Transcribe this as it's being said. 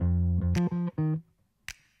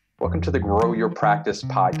Welcome to the Grow Your Practice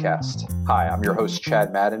podcast. Hi, I'm your host,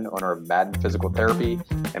 Chad Madden, owner of Madden Physical Therapy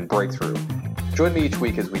and Breakthrough. Join me each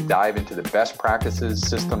week as we dive into the best practices,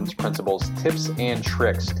 systems, principles, tips, and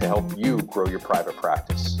tricks to help you grow your private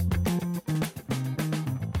practice.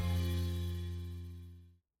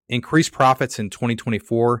 Increase profits in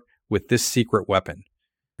 2024 with this secret weapon.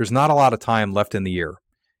 There's not a lot of time left in the year.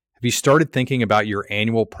 Have you started thinking about your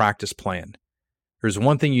annual practice plan? There's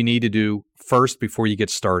one thing you need to do first before you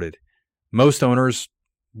get started. Most owners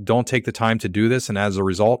don't take the time to do this, and as a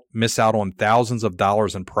result, miss out on thousands of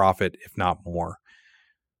dollars in profit, if not more.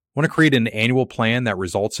 Want to create an annual plan that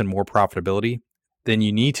results in more profitability? Then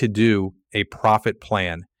you need to do a profit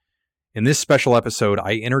plan. In this special episode,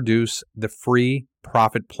 I introduce the free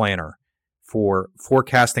profit planner for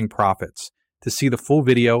forecasting profits. To see the full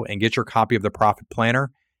video and get your copy of the profit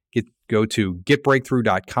planner, go to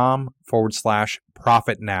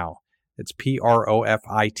getbreakthrough.com/profit now. It's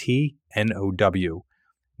PROFITNOW.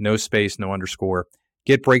 No space, no underscore.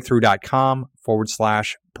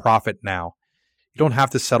 Getbreakthrough.com/profit now. You don't have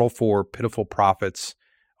to settle for pitiful profits.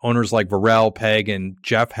 Owners like Varel, Peg, and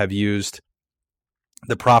Jeff have used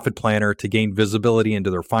the profit planner to gain visibility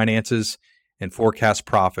into their finances and forecast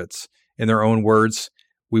profits. In their own words,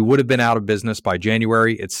 we would have been out of business by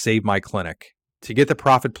January. It saved my clinic. To get the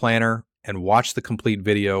profit planner and watch the complete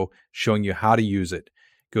video showing you how to use it,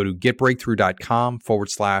 go to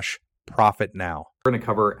getbreakthrough.com/profit now. We're going to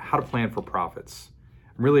cover how to plan for profits.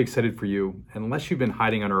 I'm really excited for you. Unless you've been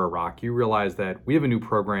hiding under a rock, you realize that we have a new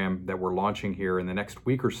program that we're launching here in the next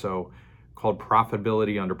week or so called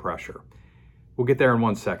Profitability Under Pressure. We'll get there in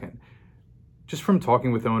 1 second. Just from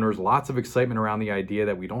talking with owners, lots of excitement around the idea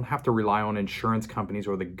that we don't have to rely on insurance companies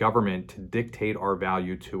or the government to dictate our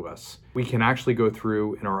value to us. We can actually go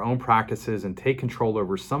through in our own practices and take control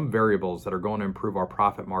over some variables that are going to improve our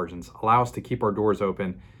profit margins, allow us to keep our doors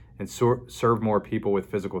open and serve more people with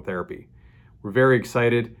physical therapy. We're very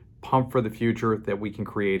excited, pumped for the future that we can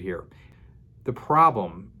create here. The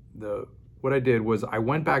problem, what I did was I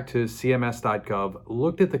went back to cms.gov,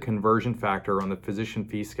 looked at the conversion factor on the physician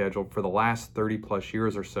fee schedule for the last 30 plus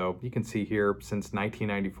years or so. You can see here since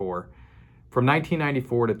 1994. From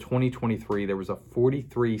 1994 to 2023, there was a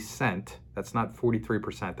 43 cent, that's not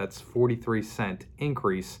 43%, that's 43 cent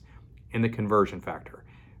increase in the conversion factor.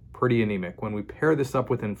 Pretty anemic. When we pair this up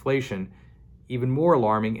with inflation, even more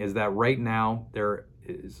alarming is that right now there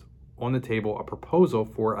is on the table a proposal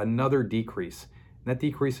for another decrease. And that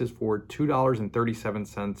decrease is for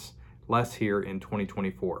 $2.37 less here in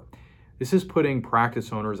 2024. This is putting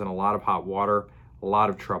practice owners in a lot of hot water, a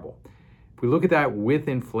lot of trouble. If we look at that with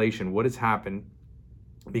inflation, what has happened,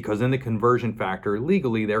 because in the conversion factor,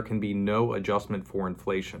 legally, there can be no adjustment for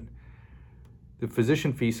inflation. The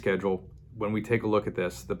physician fee schedule, when we take a look at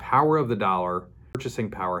this, the power of the dollar,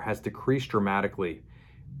 purchasing power, has decreased dramatically.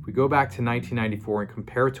 If we go back to 1994 and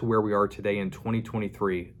compare it to where we are today in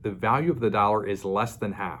 2023, the value of the dollar is less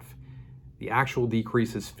than half. The actual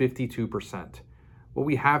decrease is 52%. What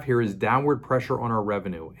we have here is downward pressure on our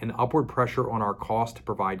revenue and upward pressure on our cost to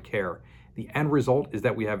provide care. The end result is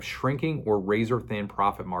that we have shrinking or razor-thin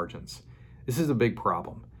profit margins. This is a big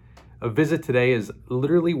problem. A visit today is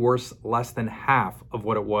literally worth less than half of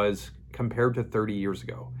what it was compared to 30 years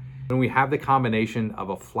ago. When we have the combination of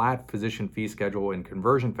a flat physician fee schedule and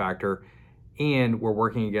conversion factor, and we're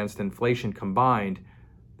working against inflation combined,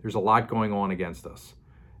 there's a lot going on against us.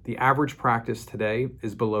 The average practice today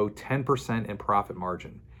is below 10% in profit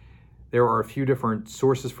margin. There are a few different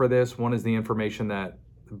sources for this. One is the information that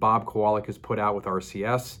Bob Kowalik has put out with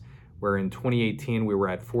RCS, where in 2018 we were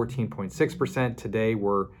at 14.6%. Today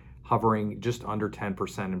we're hovering just under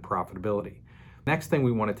 10% in profitability. Next thing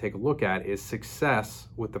we want to take a look at is success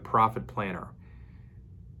with the profit planner.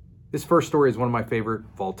 This first story is one of my favorite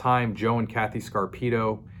of all time, Joe and Kathy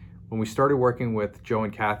Scarpito. When we started working with Joe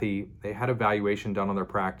and Kathy, they had a valuation done on their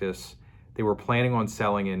practice. They were planning on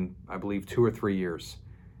selling in, I believe, 2 or 3 years.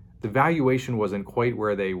 The valuation wasn't quite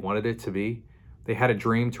where they wanted it to be. They had a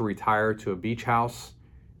dream to retire to a beach house,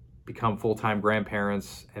 become full-time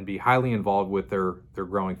grandparents, and be highly involved with their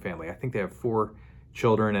growing family. I think they have 4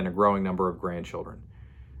 children and a growing number of grandchildren.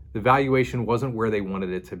 The valuation wasn't where they wanted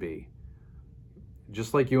it to be.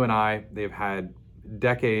 Just like you and I, they've had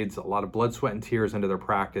decades, a lot of blood, sweat, and tears into their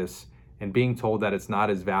practice, and being told that it's not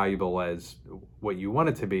as valuable as what you want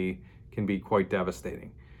it to be can be quite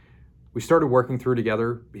devastating. We started working through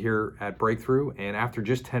together here at Breakthrough, and after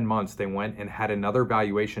just 10 months, they went and had another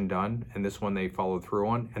valuation done, and this one they followed through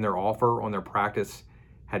on, and their offer on their practice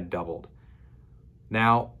had doubled.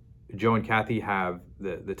 Now, Joe and Kathy have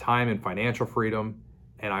the time and financial freedom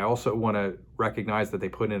And I also want to recognize that they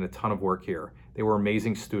put in a ton of work here. They were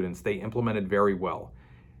amazing students. They implemented very well.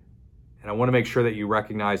 And I want to make sure that you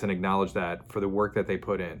recognize and acknowledge that for the work that they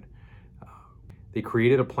put in. They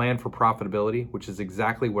created a plan for profitability, which is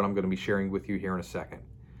exactly what I'm going to be sharing with you here in a second.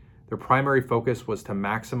 Their primary focus was to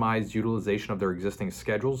maximize utilization of their existing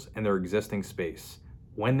schedules and their existing space.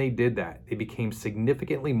 When they did that, they became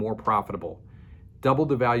significantly more profitable, doubled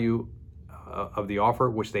the value of the offer,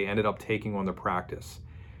 which they ended up taking on their practice.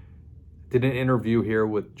 Did an interview here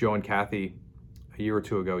with Joe and Kathy a year or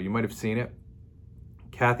two ago. You might have seen it.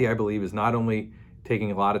 Kathy, I believe, is not only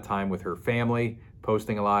taking a lot of time with her family,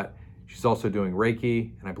 posting a lot, she's also doing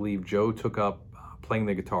Reiki, and I believe Joe took up playing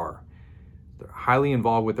the guitar. They're highly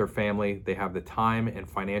involved with their family. They have the time and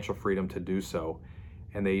financial freedom to do so,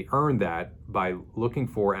 and they earned that by looking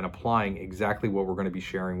for and applying exactly what we're going to be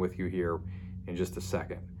sharing with you here in just a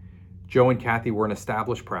second. Joe and Kathy were an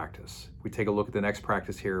established practice. We take a look at the next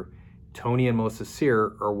practice here. Tony and Melissa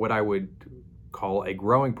Sear are what I would call a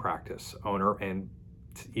growing practice owner, and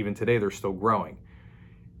even today they're still growing.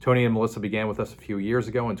 Tony and Melissa began with us a few years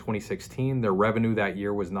ago in 2016. Their revenue that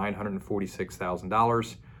year was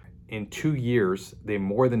 $946,000. In 2 years, they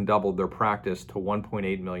more than doubled their practice to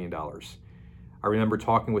 $1.8 million. I remember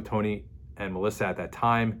talking with Tony and Melissa at that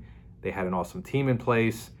time. They had an awesome team in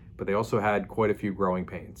place, but they also had quite a few growing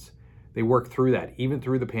pains. They worked through that, even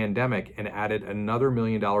through the pandemic, and added another $1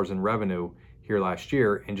 million in revenue here last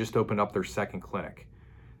year and just opened up their second clinic.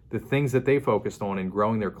 The things that they focused on in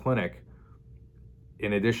growing their clinic,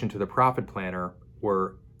 in addition to the profit planner,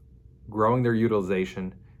 were growing their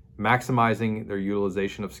utilization, maximizing their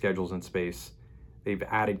utilization of schedules and space. They've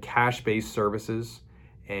added cash-based services,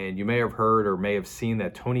 and you may have heard or may have seen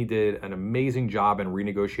that Tony did an amazing job in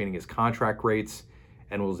renegotiating his contract rates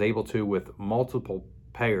and was able to, with multiple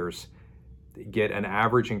payers, get an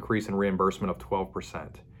average increase in reimbursement of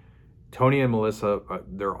 12%. Tony and Melissa,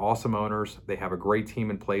 they're awesome owners. They have a great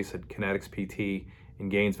team in place at Kinetics PT in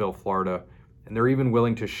Gainesville, Florida, and they're even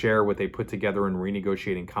willing to share what they put together in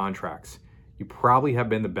renegotiating contracts. You probably have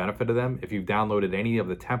been the benefit of them if you've downloaded any of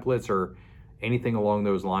the templates or anything along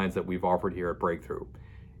those lines that we've offered here at Breakthrough.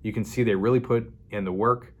 You can see they really put in the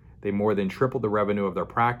work. They more than tripled the revenue of their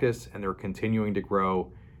practice, and they're continuing to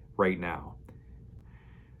grow right now.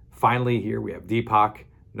 Finally, here we have Deepak,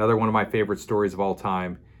 another one of my favorite stories of all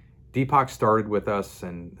time. Deepak started with us,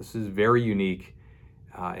 and this is very unique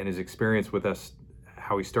in his experience with us,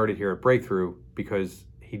 how he started here at Breakthrough, because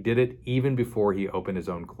he did it even before he opened his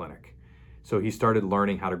own clinic. So he started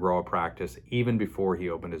learning how to grow a practice even before he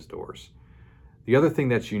opened his doors. The other thing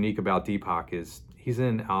that's unique about Deepak is he's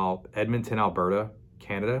in Edmonton, Alberta,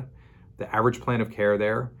 Canada. The average plan of care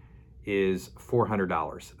there is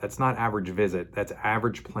 $400. That's not average visit, that's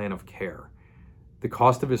average plan of care. The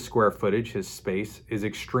cost of his square footage, his space, is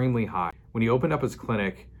extremely high. When he opened up his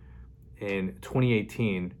clinic in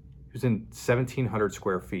 2018, he was in 1,700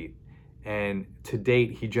 square feet. And to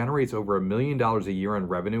date, he generates over $1 million a year in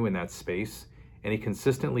revenue in that space, and he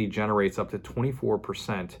consistently generates up to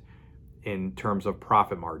 24% in terms of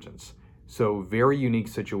profit margins. So very unique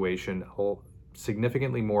situation,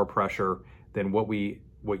 significantly more pressure than what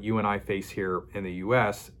you and I face here in the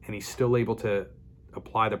US, and he's still able to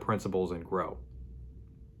apply the principles and grow.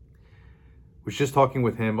 Was just talking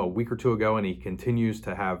with him a week or two ago, and he continues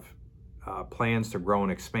to have plans to grow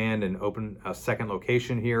and expand and open a second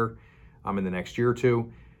location here in the next year or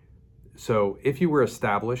two. So if you were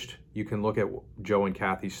established, you can look at Joe and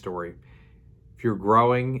Kathy's story. If you're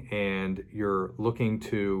growing and you're looking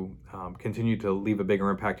to continue to leave a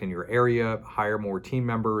bigger impact in your area, hire more team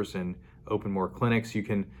members and open more clinics, you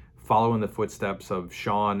can follow in the footsteps of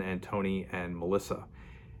Sean and Tony and Melissa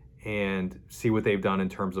and see what they've done in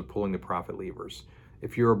terms of pulling the profit levers.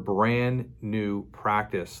 If you're a brand new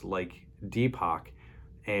practice like Deepak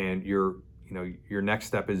and your next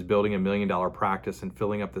step is building $1 million practice and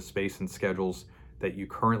filling up the space and schedules that you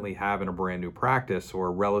currently have in a brand new practice or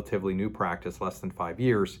a relatively new practice, less than 5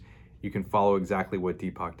 years, you can follow exactly what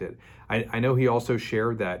Deepak did. I know he also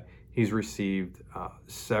shared that he's received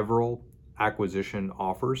several acquisition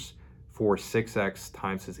offers for 6x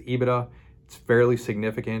times his EBITDA. It's fairly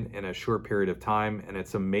significant in a short period of time, and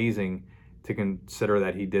it's amazing to consider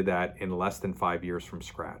that he did that in less than 5 years from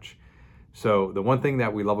scratch. So the one thing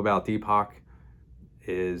that we love about Deepak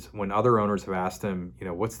is when other owners have asked him,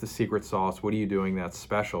 what's the secret sauce? What are you doing that's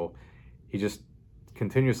special? He just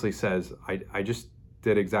continuously says, I just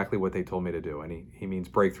did exactly what they told me to do. And he means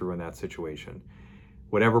Breakthrough in that situation.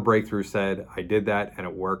 Whatever Breakthrough said, I did that and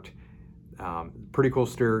it worked. Pretty cool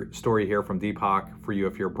story here from Deepak for you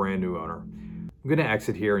if you're a brand new owner. I'm going to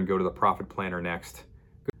exit here and go to the profit planner next.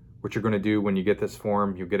 What you're going to do when you get this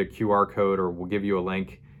form, you'll get a QR code or we'll give you a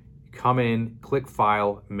link. Come in, click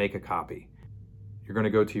File, make a copy. You're going to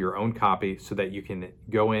go to your own copy so that you can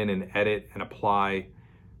go in and edit and apply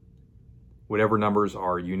whatever numbers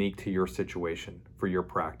are unique to your situation for your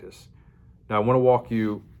practice. Now, I want to walk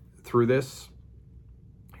you through this.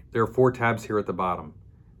 There are 4 tabs here at the bottom.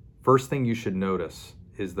 First thing you should notice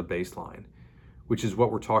is the baseline, which is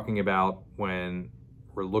what we're talking about when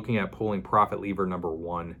we're looking at pulling profit lever number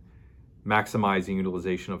 1, maximizing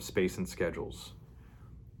utilization of space and schedules.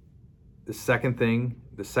 The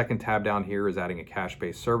second tab down here is adding a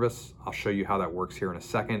cash-based service. I'll show you how that works here in a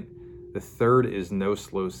second. The third is no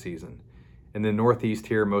slow season. In the Northeast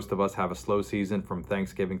here, most of us have a slow season from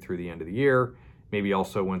Thanksgiving through the end of the year, maybe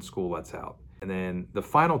also when school lets out. And then the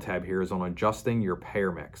final tab here is on adjusting your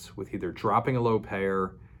payer mix with either dropping a low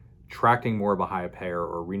payer, attracting more of a high payer,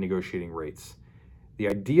 or renegotiating rates. The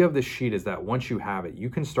idea of this sheet is that once you have it, you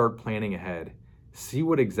can start planning ahead, see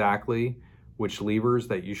which levers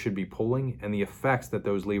that you should be pulling and the effects that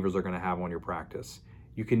those levers are going to have on your practice.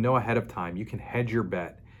 You can know ahead of time. You can hedge your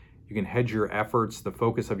bet. You can hedge your efforts, the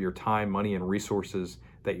focus of your time, money, and resources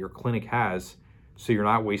that your clinic has, so you're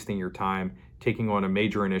not wasting your time taking on a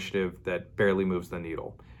major initiative that barely moves the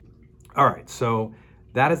needle. All right, so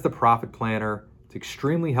that is the Profit Planner. It's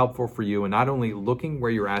extremely helpful for you in not only looking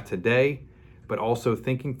where you're at today, but also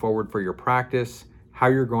thinking forward for your practice, how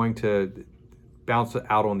you're going to bounce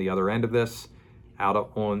out on the other end of this,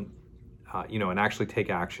 and actually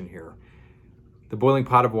take action here. The boiling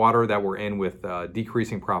pot of water that we're in with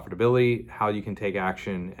decreasing profitability, how you can take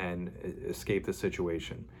action and escape the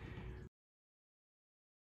situation.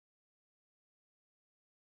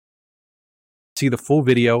 See the full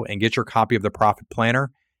video and get your copy of the Profit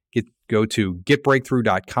Planner, go to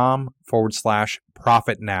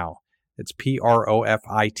getbreakthrough.com/profit now. It's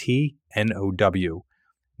PROFITNOW.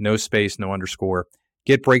 No space, no underscore.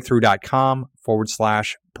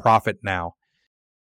 Getbreakthrough.com/profit now.